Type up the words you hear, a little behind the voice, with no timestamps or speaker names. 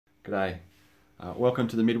G'day. Welcome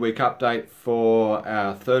to the midweek update for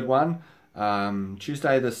our third one,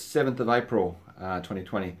 Tuesday the 7th of April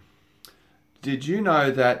 2020. Did you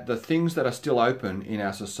know that the things that are still open in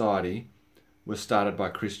our society were started by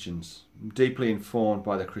Christians, deeply informed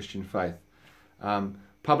by the Christian faith?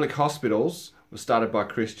 Public hospitals were started by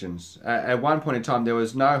Christians. At one point in time there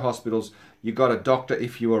was no hospitals. You got a doctor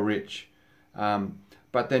if you were rich.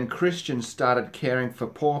 But then Christians started caring for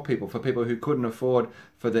poor people, for people who couldn't afford,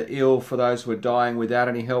 for the ill, for those who were dying without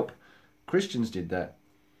any help. Christians did that.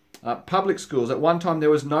 Public schools. At one time there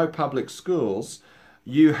was no public schools.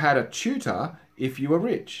 You had a tutor if you were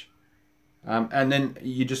rich. And then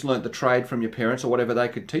you just learnt the trade from your parents or whatever they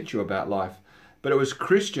could teach you about life. But it was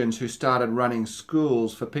Christians who started running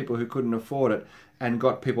schools for people who couldn't afford it and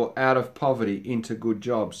got people out of poverty into good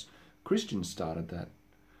jobs. Christians started that.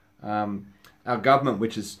 Our government,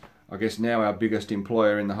 which is, I guess, now our biggest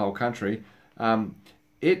employer in the whole country,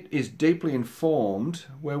 it is deeply informed.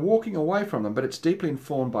 We're walking away from them, but it's deeply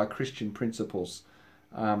informed by Christian principles.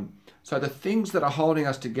 So the things that are holding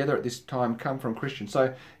us together at this time come from Christians.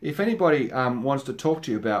 So if anybody wants to talk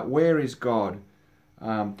to you about where is God,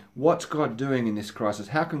 what's God doing in this crisis,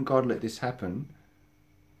 how can God let this happen,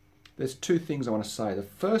 there's two things I want to say. The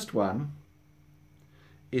first one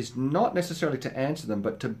is not necessarily to answer them,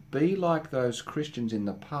 but to be like those Christians in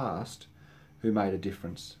the past who made a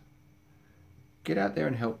difference. Get out there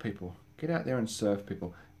and help people. Get out there and serve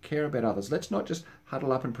people. Care about others. Let's not just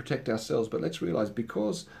huddle up and protect ourselves, but let's realize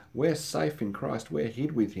because we're safe in Christ, we're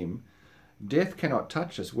hid with Him, death cannot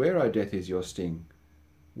touch us. Where, O death, is your sting?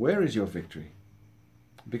 Where is your victory?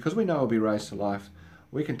 Because we know we'll be raised to life,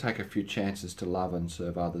 we can take a few chances to love and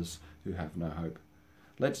serve others who have no hope.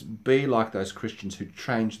 Let's be like those Christians who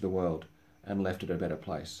changed the world and left it a better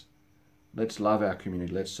place. Let's love our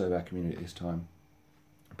community. Let's serve our community at this time.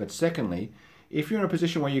 But secondly, if you're in a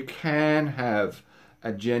position where you can have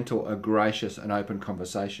a gentle, a gracious, and open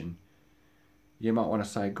conversation, you might want to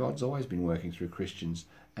say, God's always been working through Christians,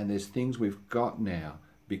 and there's things we've got now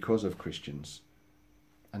because of Christians.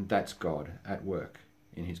 And that's God at work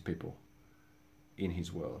in His people, in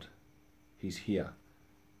His world. He's here.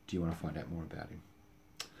 Do you want to find out more about Him?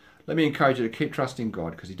 Let me encourage you to keep trusting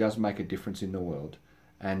God, because He does make a difference in the world,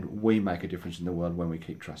 and we make a difference in the world when we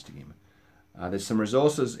keep trusting Him. There's some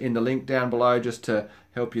resources in the link down below just to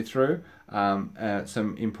help you through.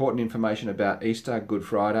 Some important information about Easter, Good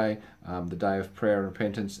Friday, the day of prayer and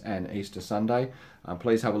repentance, and Easter Sunday.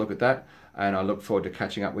 Please have a look at that, and I look forward to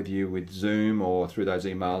catching up with you with Zoom or through those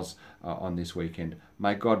emails on this weekend.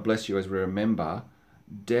 May God bless you as we remember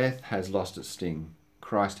death has lost its sting.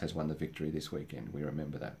 Christ has won the victory this weekend. We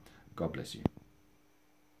remember that. God bless you.